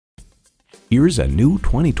Here's a new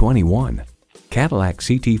 2021 Cadillac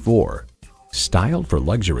CT4. Styled for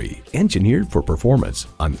luxury, engineered for performance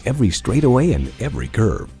on every straightaway and every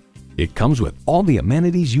curve. It comes with all the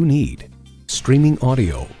amenities you need. Streaming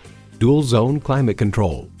audio, dual zone climate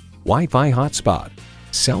control, Wi-Fi hotspot,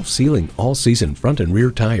 self-sealing all-season front and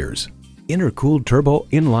rear tires, intercooled turbo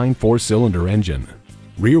inline 4-cylinder engine,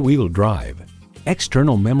 rear-wheel drive,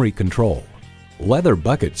 external memory control, leather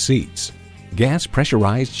bucket seats, gas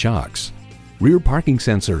pressurized shocks, rear parking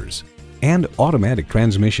sensors, and automatic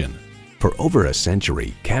transmission. For over a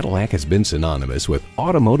century, Cadillac has been synonymous with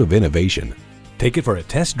automotive innovation. Take it for a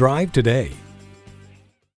test drive today.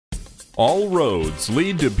 All roads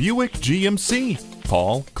lead to Buick GMC.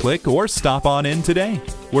 Call, click, or stop on in today.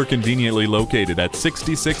 We're conveniently located at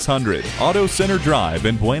 6600 Auto Center Drive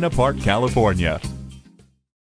in Buena Park, California.